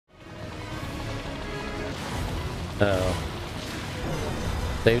Oh.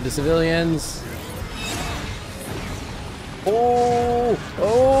 Save the civilians. Oh!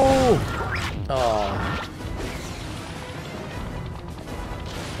 Oh! Oh.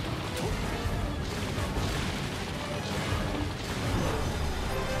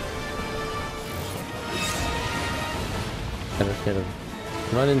 Gotta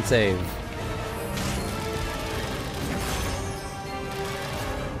run and save.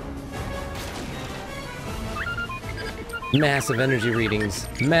 Massive energy readings.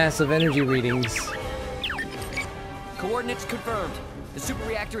 Massive energy readings. Coordinates confirmed. The super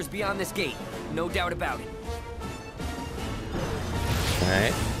reactor is beyond this gate. No doubt about it.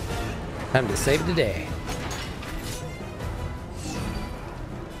 Alright. Time to save the day.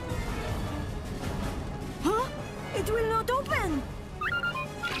 Huh? It will not open!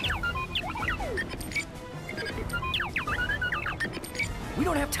 We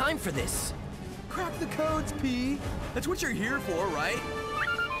don't have time for this. Crack the codes, P. That's what you're here for, right?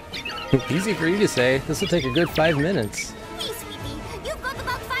 Easy for you to say. This will take a good 5 minutes. Please, sweetie, you've got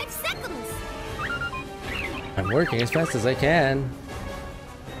about 5 seconds! I'm working as fast as I can.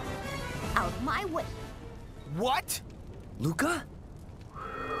 Out my way. What? Luca?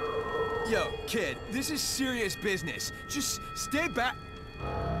 Yo, kid, this is serious business. Just stay back.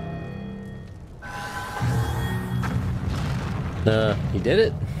 He did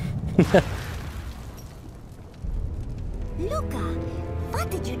it? Luca, what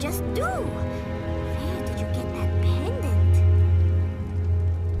did you just do? Where did you get that pendant?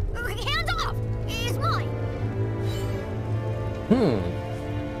 Hands off! It's mine!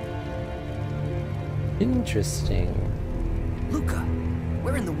 Interesting. Luca,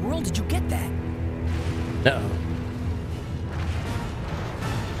 where in the world did you get that? Uh-oh.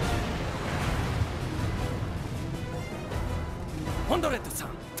 Hondoreto-san,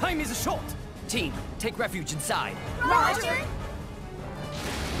 time is short. Team, take refuge inside. Roger!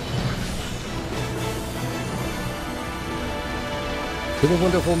 To the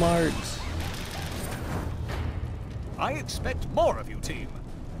wonderful Marks. I expect more of you, team.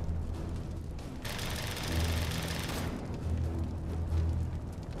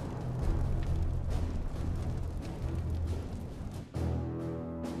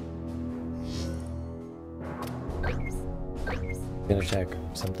 Gonna check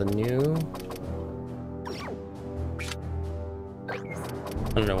something new. I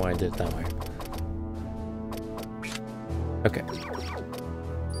don't know why I did it that way. Okay.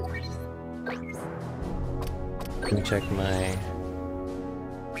 Let me check my...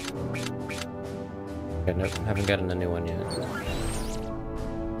 Okay, nope, haven't gotten a new one yet.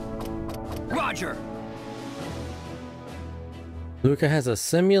 Roger! Luca has a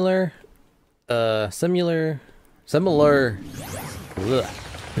similar ugh, similar,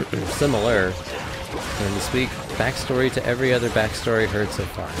 and to speak, backstory to every other backstory heard so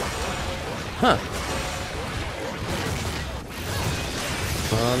far. Huh.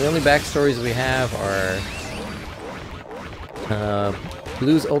 Well, the only backstories we have are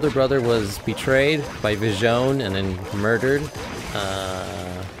Blue's older brother was betrayed by Vision and then murdered.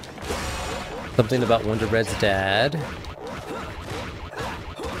 Something about Wonder Bread's dad.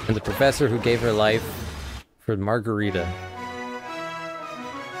 And the professor who gave her life for Margarita.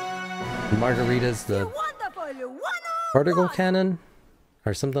 Margarita's the particle cannon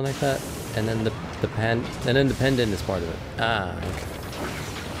or something like that, and then the pendant is part of it. Ah, okay.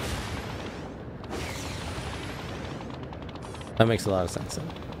 That makes a lot of sense then.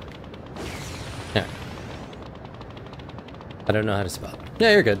 Yeah. I don't know how to spell.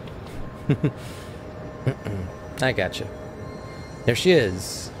 Yeah, you're good. I gotcha. There she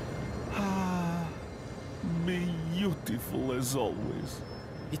is. Beautiful as always.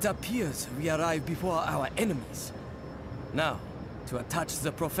 It appears we arrive before our enemies. Now, to attach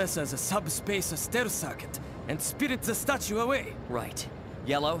the professor's subspace stealth circuit and spirit the statue away. Right.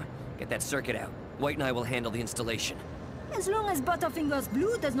 Yellow, get that circuit out. White and I will handle the installation. As long as Butterfinger's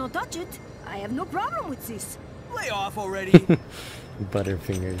Blue does not touch it, I have no problem with this. Lay off already.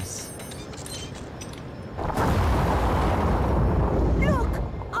 Butterfingers. Look!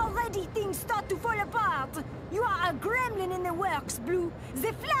 Already things start to fall apart. You are a gremlin in the works, Blue.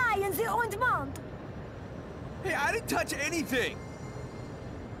 The fly in the ointment. Hey, I didn't touch anything.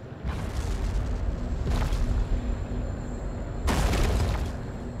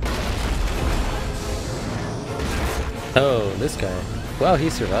 Oh, this guy. Wow, he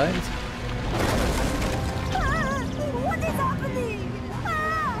survived. What is happening?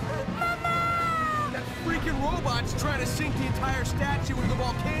 Mama! That freaking robot's trying to sink the entire statue into the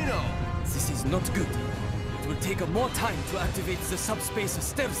volcano. This is not good. It will take more time to activate the subspace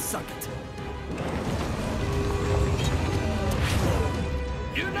stealth circuit.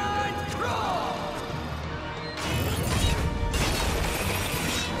 Unite, crawl!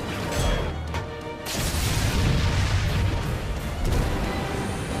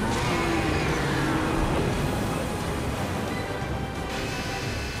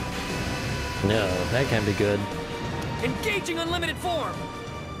 No, that can't be good. Engaging unlimited form!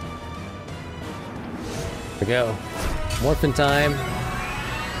 Here we go. Morphin time.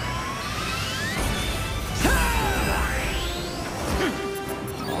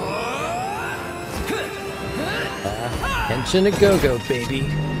 Henshin a go-go, baby.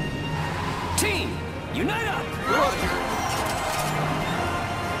 Team, unite up!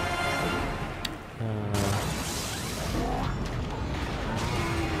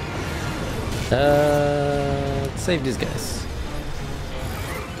 Let's save these guys.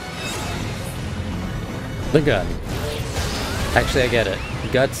 The gun. Actually, I get it.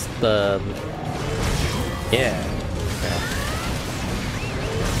 Guts the... Yeah. Okay.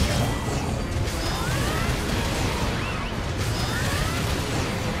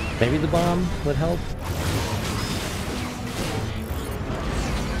 Maybe the bomb would help?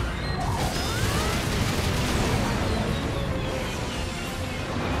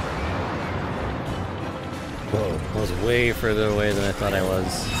 Whoa, I was way further away than I thought I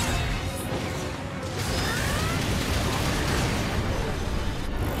was.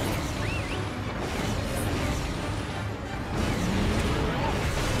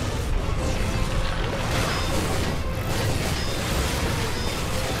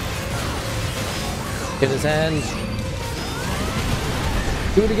 Get his hand.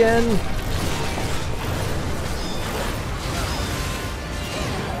 Do it again.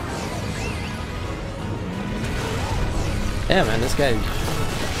 Yeah, man, this guy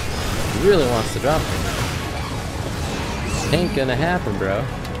really wants to drop me. Ain't gonna happen, bro.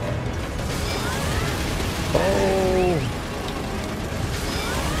 Oh.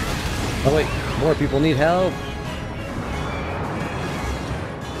 Oh wait, more people need help.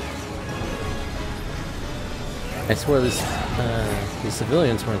 I swear these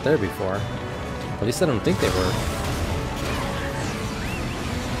civilians weren't there before. At least I don't think they were.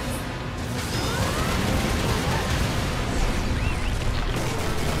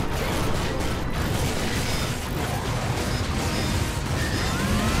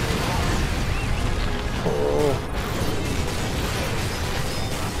 Oh.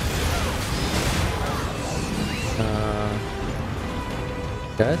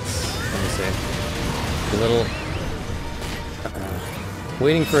 Guts? Let me see. A little...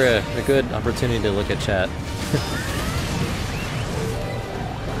 waiting for a good opportunity to look at chat.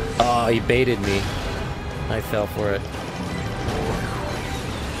 Oh, he baited me. I fell for it.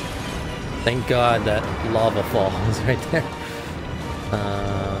 Thank God that lava fall was right there.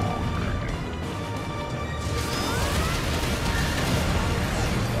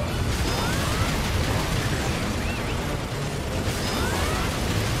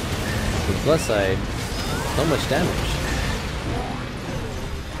 The plus side, so much damage.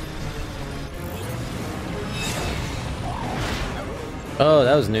 Oh,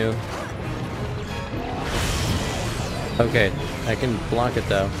 that was new. Okay, I can block it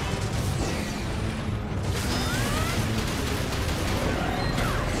though.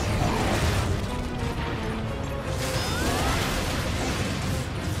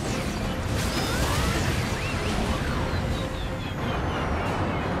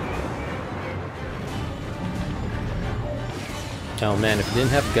 Oh man, if you didn't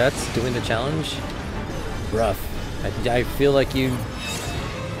have guts doing the challenge, rough. I feel like you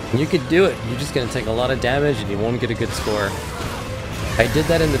could do it. You're just gonna take a lot of damage and you won't get a good score. I did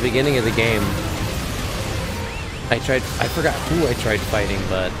that in the beginning of the game. I forgot who I tried fighting,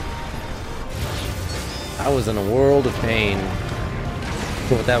 but I was in a world of pain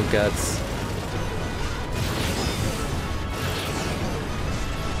without guts.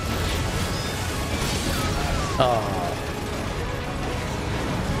 Oh.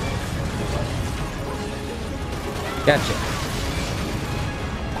 Gotcha.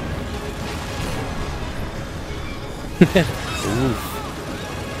 Oof.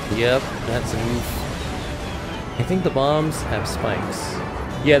 Yep, that's an oof. I think the bombs have spikes.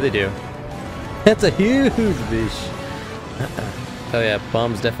 Yeah, they do. That's a huge fish. Oh yeah,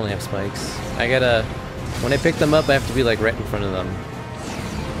 bombs definitely have spikes. I gotta... when I pick them up, I have to be like right in front of them.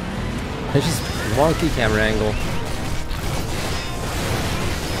 It's just wonky camera angle.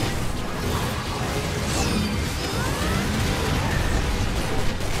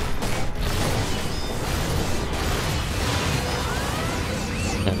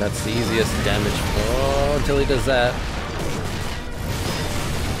 And that's the easiest damage. Oh, until he does that.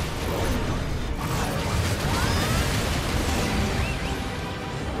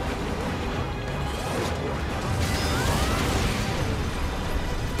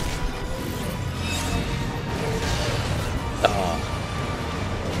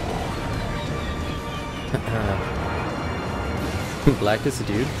 Black is a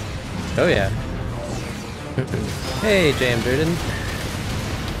dude. Oh yeah. Hey, J.M. Durden.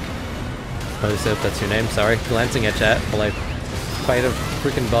 I just hope that's your name. Sorry, glancing at chat while I fight a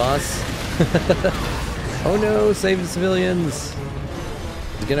freaking boss. Oh no, save the civilians.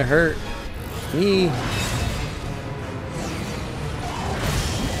 It's gonna hurt me.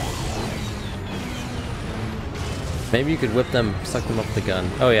 Maybe you could whip them, suck them up with the gun.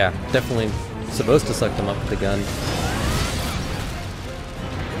 Oh yeah, definitely supposed to suck them up with the gun.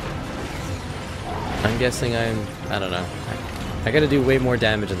 I'm guessing I don't know. I gotta do way more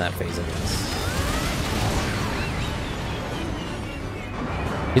damage in that phase, I guess.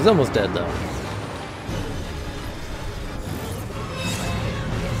 He's almost dead though.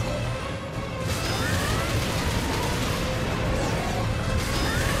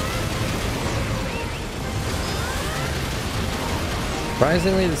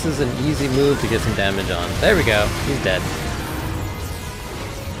 Surprisingly, this is an easy move to get some damage on. There we go. He's dead.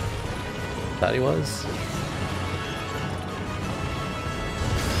 Thought he was.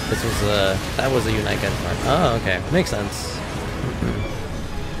 This was that was a Unite gun part. Oh, okay. Makes sense.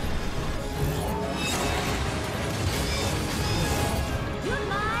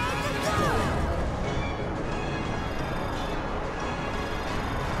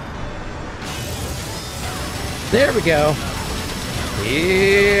 There we go.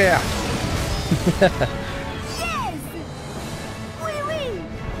 Yeah. Yes! Oui, oui!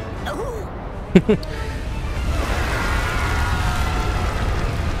 Oh.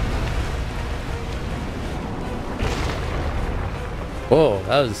 Whoa,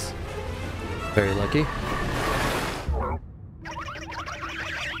 that was very lucky.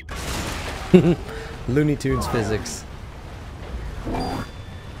 Looney Tunes physics.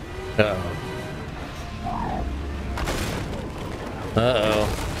 Uh-oh. Uh-oh.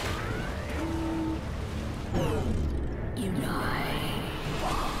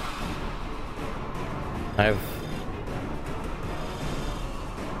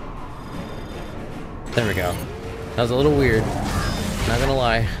 There we go. That was a little weird. Not gonna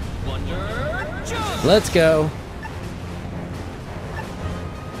lie. Let's go.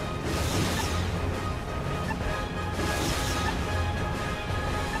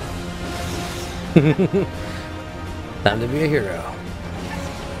 Time to be a hero.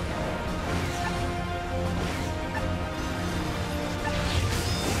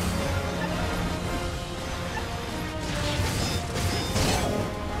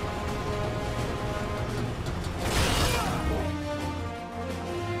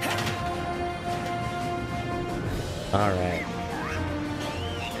 Alright.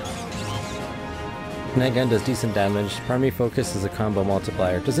 That gun does decent damage. Primary focus is a combo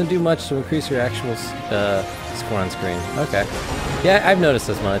multiplier. Doesn't do much to increase your actual score on screen. Okay. Yeah, I've noticed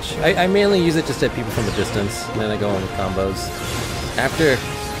as much. I mainly use it just to hit people from a distance, and then I go in with combos. After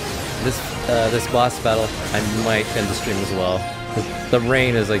this boss battle, I might end the stream as well. The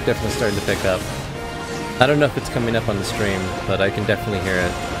rain is like definitely starting to pick up. I don't know if it's coming up on the stream, but I can definitely hear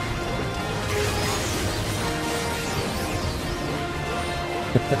it.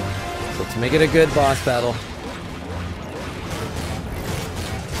 So let's make it a good boss battle.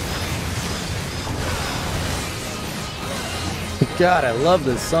 God, I love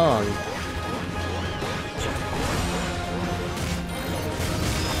this song.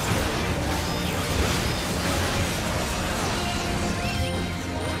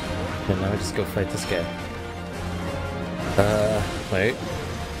 And now I just go fight this guy. Wait.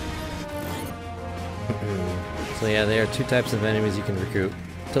 So yeah, there are two types of enemies you can recruit.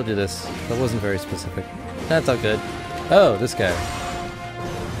 Told you this. That wasn't very specific. That's all good. Oh, this guy.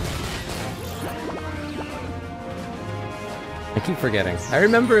 I keep forgetting. I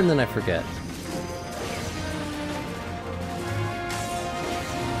remember and then I forget.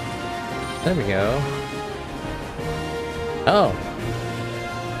 There we go. Oh.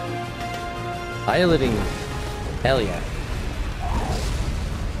 Piloting. Hell yeah.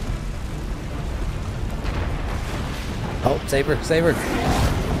 Oh, save her, save her.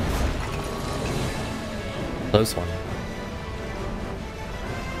 Close one.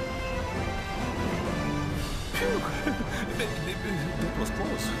 That was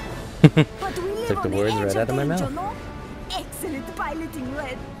close. But we live Took the on words edge right of out of my danger, mouth. no? Excellent piloting,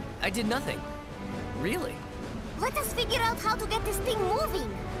 Red. I did nothing. Really? Let us figure out how to get this thing moving.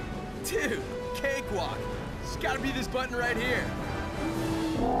 Dude, cakewalk. It's gotta be this button right here.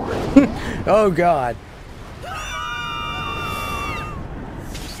 Oh god.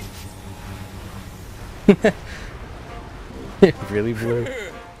 It really blew.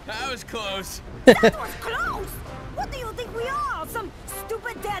 That was close. That was close! What do you think we are? Some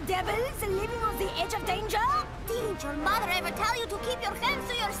stupid dead devils living on the edge of danger? Didn't your mother ever tell you to keep your hands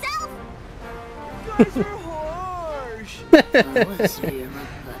to yourself? Guys are harsh. Let's see.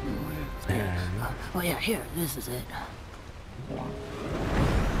 Oh yeah, here, this is it.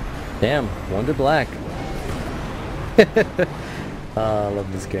 Damn, Wonder Black. I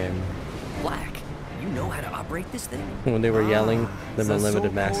love this game. Black, you know how to operate this thing? When they were yelling, the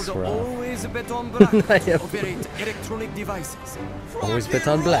unlimited masks were off. Always bet on black. I have- Operate electronic devices. Always bet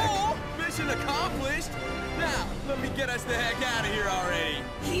on black. Mission accomplished. Now, let me get us the heck out of here already.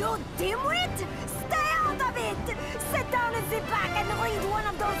 You dimwit! Stay out of it! Sit down and sit back and read one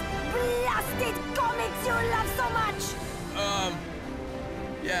of those blasted comics you love so much!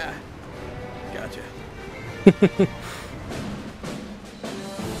 Yeah. Gotcha.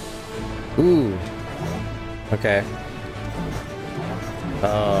 Ooh. Okay.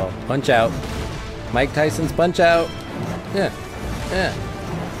 Oh, Punch Out. Mike Tyson's Punch Out. Yeah. Yeah.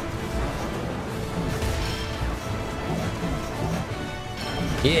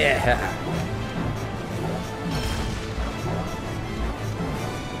 Yeah.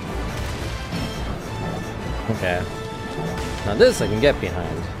 Okay. Now this I can get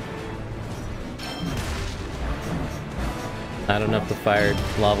behind. I don't know if the fired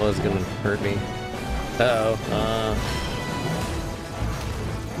lava is gonna hurt me. Uh-oh.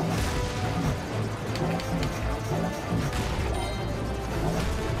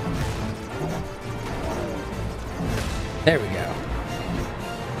 There we go.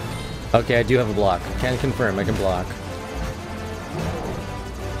 Okay, I do have a block. Can confirm I can block.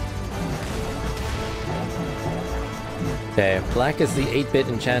 Okay, black is the 8-bit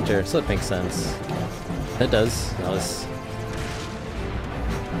enchanter, so it makes sense. It does. That was...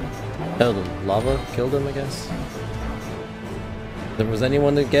 Oh, the lava killed him, I guess? If there was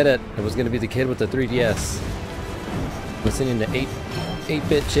anyone to get it, it was gonna be the kid with the 3DS. Listening to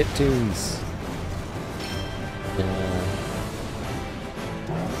 8-bit chip tunes.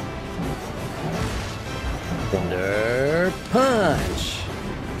 Thunder Punch!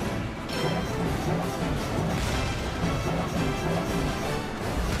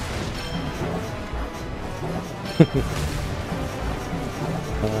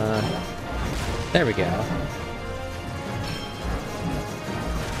 There we go.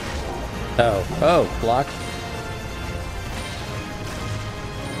 Oh, block.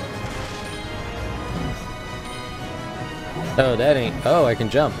 Oh, that ain't... Oh, I can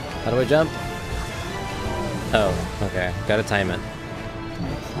jump. How do I jump? Oh, okay. Gotta time it.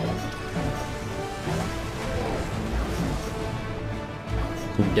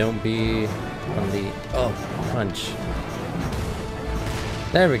 Don't be on the... Oh, punch.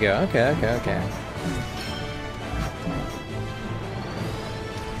 There we go. Okay, okay, okay.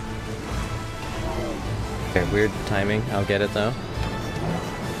 Okay, weird timing. I'll get it though.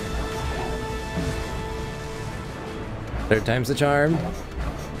 Third time's the charm.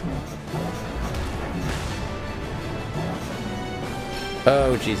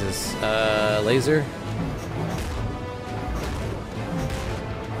 Oh, Jesus. Laser?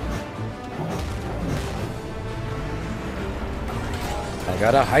 I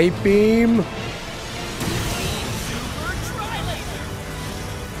got a hype beam!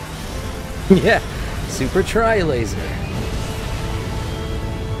 Yeah, Super Tri-Laser.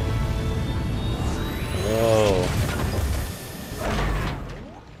 Whoa.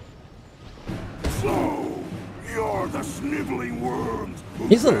 So, you're the sniveling worms who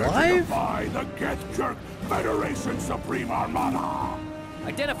He's dare to alive? defy the Geth Jerk Federation Supreme Armada.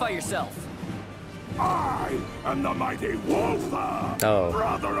 Identify yourself. I am the mighty Walther, Oh.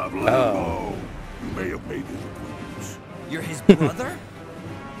 brother of Limbo. You may have made his acquaintance. You're his brother?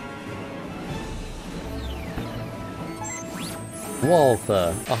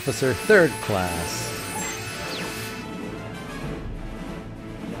 Walther, Officer 3rd Class.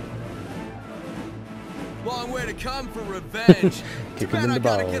 Long way to come for revenge. Too Kick him bad in I the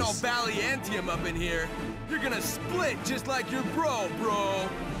gotta get all balls. Valiantium up in here. You're gonna split just like your bro.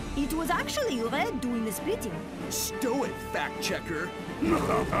 It was actually Red doing the splitting. Stow it, fact checker.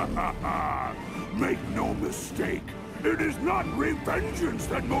 Make no mistake, it is not revengeance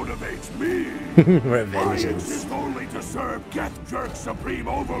that motivates me. I Revengeance. exist only to serve Geth Jerk Supreme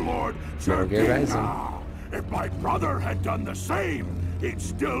Overlord Metal Gear Rising. Jerkinga. If my brother had done the same, he'd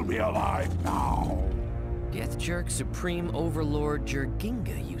still be alive now. Geth Jerk Supreme Overlord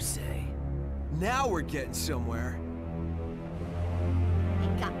Jerkinga, you say? Now we're getting somewhere. We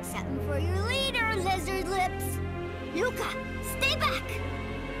got something for your leader, Lizard Lips. Luca, stay back.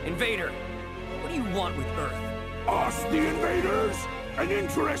 Invader, what do you want with Earth? Us, the invaders? An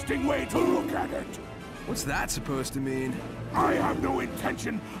interesting way to look at it. What's that supposed to mean? I have no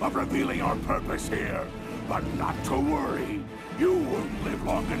intention of revealing our purpose here, but not to worry. You won't live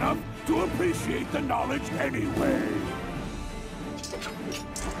long enough to appreciate the knowledge anyway.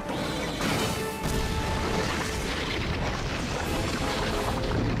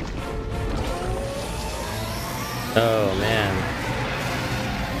 Oh man.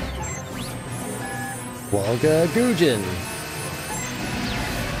 Walga Gujin.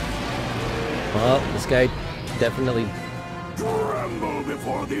 Well, this guy definitely... Tremble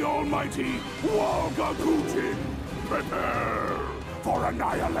before the almighty Walga-Kutin. Prepare for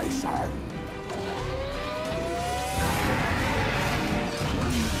annihilation.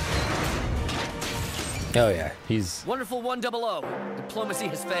 Oh yeah, he's... Wonderful 100. Diplomacy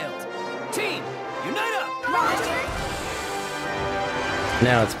has failed. Team, unite up!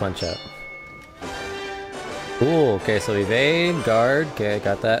 Now it's punch out. Cool, okay, so evade, guard, okay,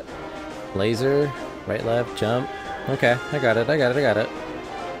 got that. Laser, right, left, jump. Okay, I got it.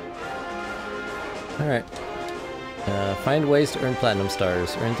 Alright. Find ways to earn platinum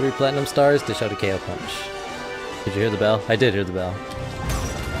stars. Earn 3 platinum stars, dish out a KO punch. Did you hear the bell? I did hear the bell.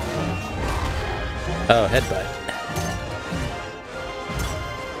 Oh, headbutt.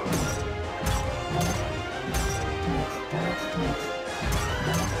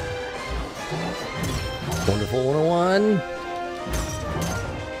 Wonderful 101.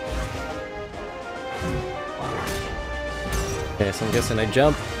 Okay, so I'm guessing I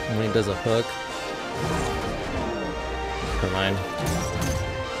jump when he does a hook. Never mind.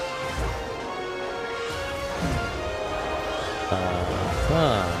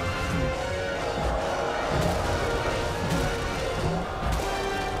 Ah.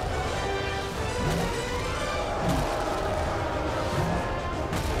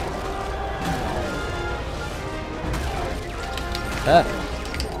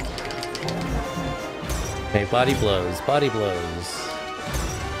 Okay, body blows, body blows.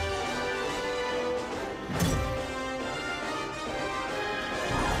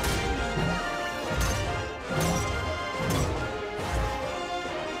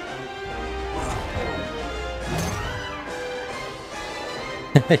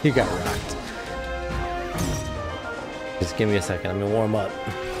 You got rocked. Just give me a second, I'm gonna warm up.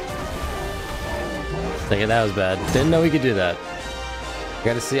 Thinking that was bad. Didn't know he could do that.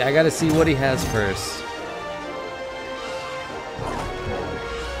 I gotta see what he has first.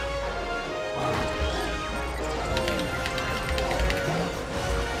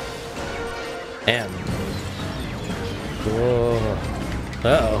 Damn. Whoa.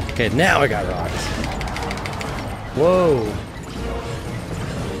 Uh-oh. Okay, now I got rocked. Whoa.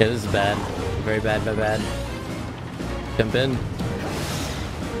 Okay, this is bad. Very bad, very bad. Jump in.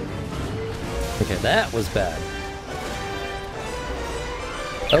 Okay, that was bad.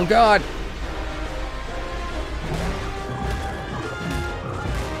 Oh god!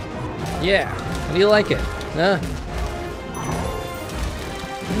 Yeah, how do you like it? Huh?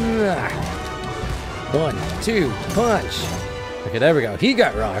 1, 2, punch! Okay, there we go. He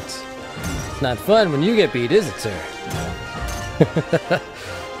got rocked. It's not fun when you get beat, is it, sir?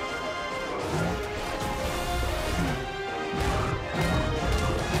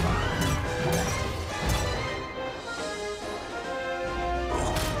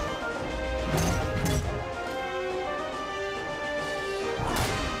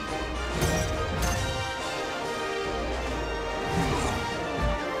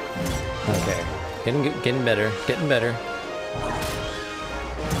 Okay, getting better, getting better.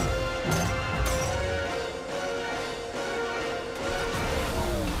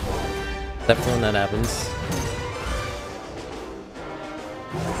 Except for when that happens.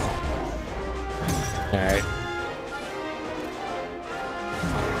 Alright.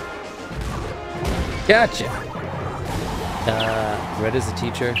 Gotcha! Red is a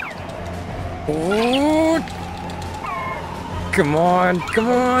teacher. Ooh. Come on, come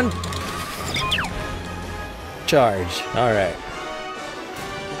on! Charge. Alright.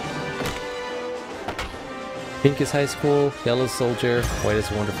 Pink is high school, yellow is soldier, white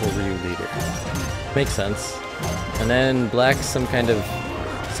is wonderful Ryu leader. Makes sense. And then black's some kind of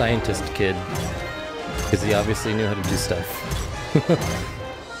scientist kid. Because he obviously knew how to do stuff.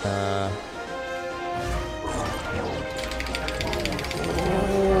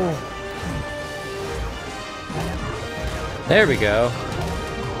 There we go.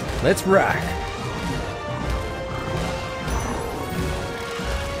 Let's rock.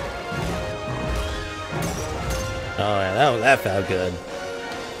 Oh yeah, that felt good.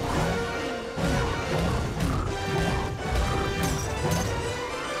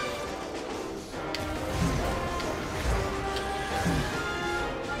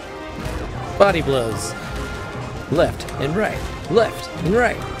 Body blows. Left and right. Left and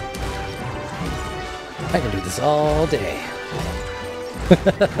right. I can do this all day.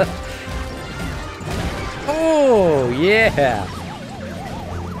 Oh, yeah.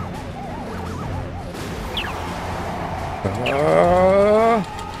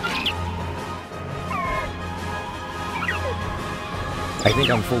 I think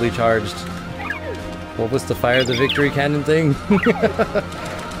I'm fully charged. What was the fire the victory cannon thing?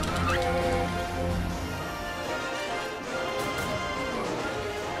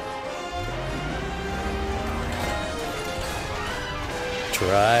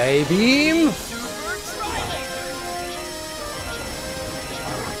 Tri-beam?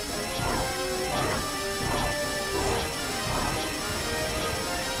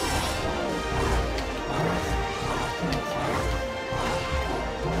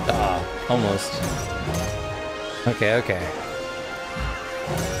 Almost. Okay, okay.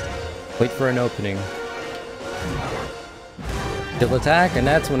 Wait for an opening. He'll attack, and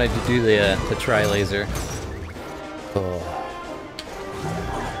that's when I do the tri-laser. Oh.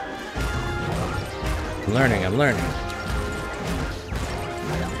 I'm learning, I'm learning.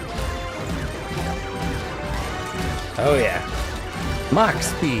 Oh yeah. Mach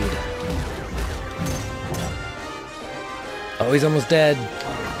speed. Oh, he's almost dead.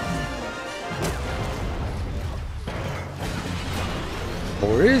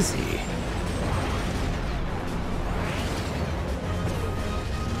 Or is he?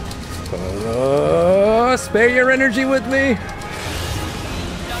 Spare your energy with me.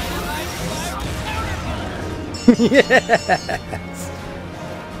 Yes.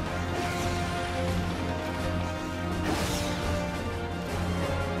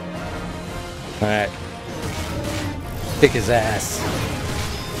 All right. Kick his ass.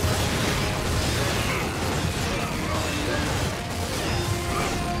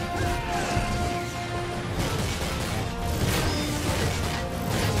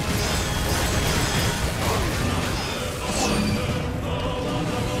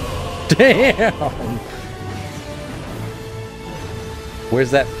 Damn!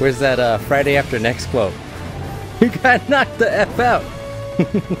 Where's that Friday After Next quote? You got knocked the F out!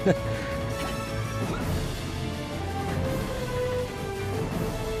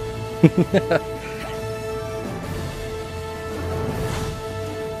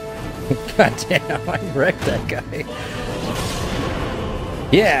 God damn, I wrecked that guy.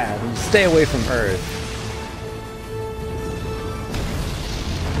 Yeah, stay away from Earth.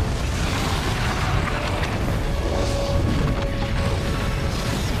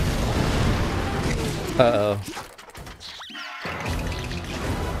 Uh-oh.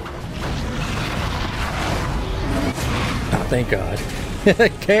 Oh, thank God.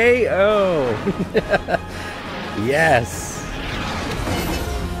 KO! Yes!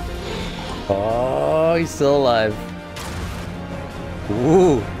 Oh, he's still alive.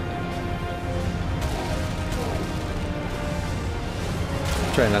 Ooh!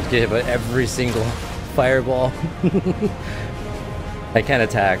 Try not to get hit by every single fireball. I can't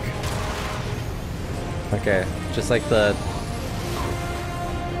attack. Okay, just like the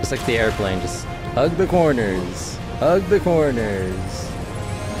airplane, just hug the corners. Hug the corners.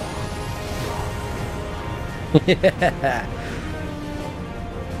 Yeah.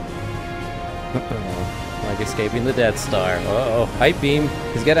 Uh-oh. Like escaping the Death Star. Uh-oh. Hype beam.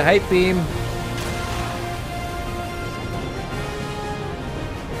 He's got a hype beam.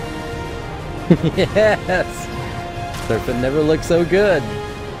 Yes. Surfing never looked so good.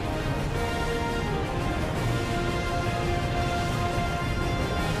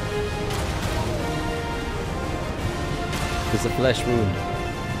 It's a flesh wound.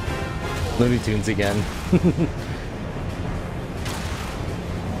 Looney Tunes again.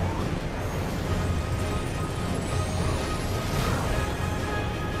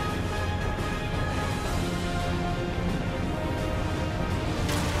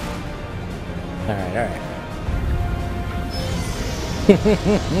 Alright, alright.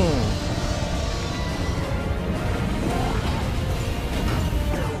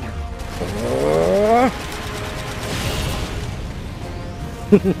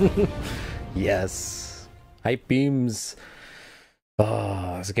 Yes. Hype beams.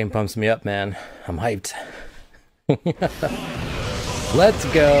 Oh, this game pumps me up, man. I'm hyped. Let's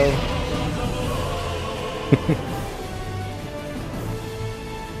go.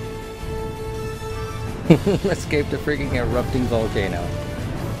 Escaped a freaking erupting volcano.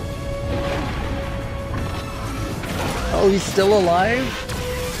 Oh, he's still alive?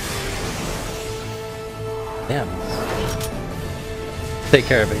 Damn. Take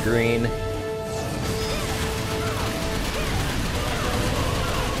care of it, Green.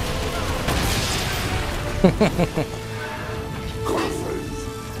 Curses!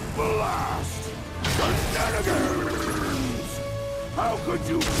 Blast! Shenanigans! How could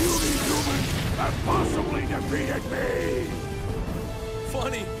you puny humans have possibly defeated me?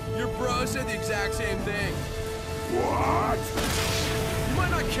 Funny, your bro said the exact same thing. What? You might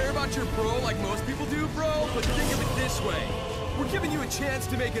not care about your bro like most people do, bro, but think of it this way. We're giving you a chance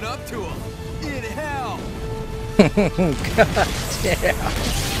to make it up to him. In hell! God damn.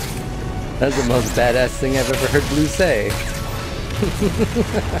 That's the most badass thing I've ever heard Blue say.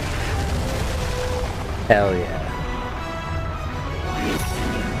 Hell yeah.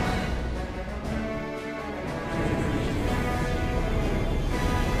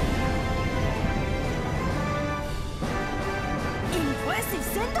 Impressive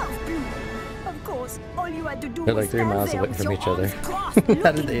send-off, Blue. Of course, all you had to do They're was like 3 stand miles there away with from your each other. arms crossed, How did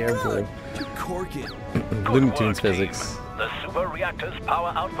looking they air good. blue? You're corking. Looney Good Tunes work, team. physics. The super reactor's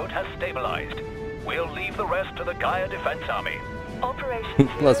power output has stabilized. We'll leave the rest to the Gaia Defense Army. Operation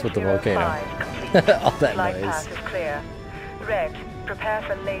Plus with the volcano. 005 complete. All that Flight noise. path is clear. Red, prepare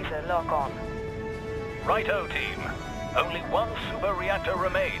for laser lock-on. Righto, team. Only one super reactor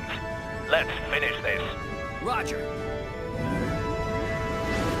remains. Let's finish this. Roger.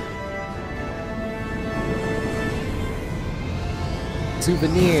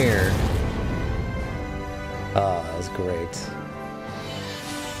 Souvenir. Oh, that was great.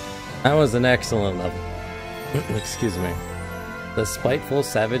 That was an excellent level. Excuse me. The Spiteful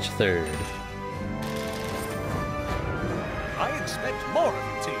Savage Third. I expect more of you.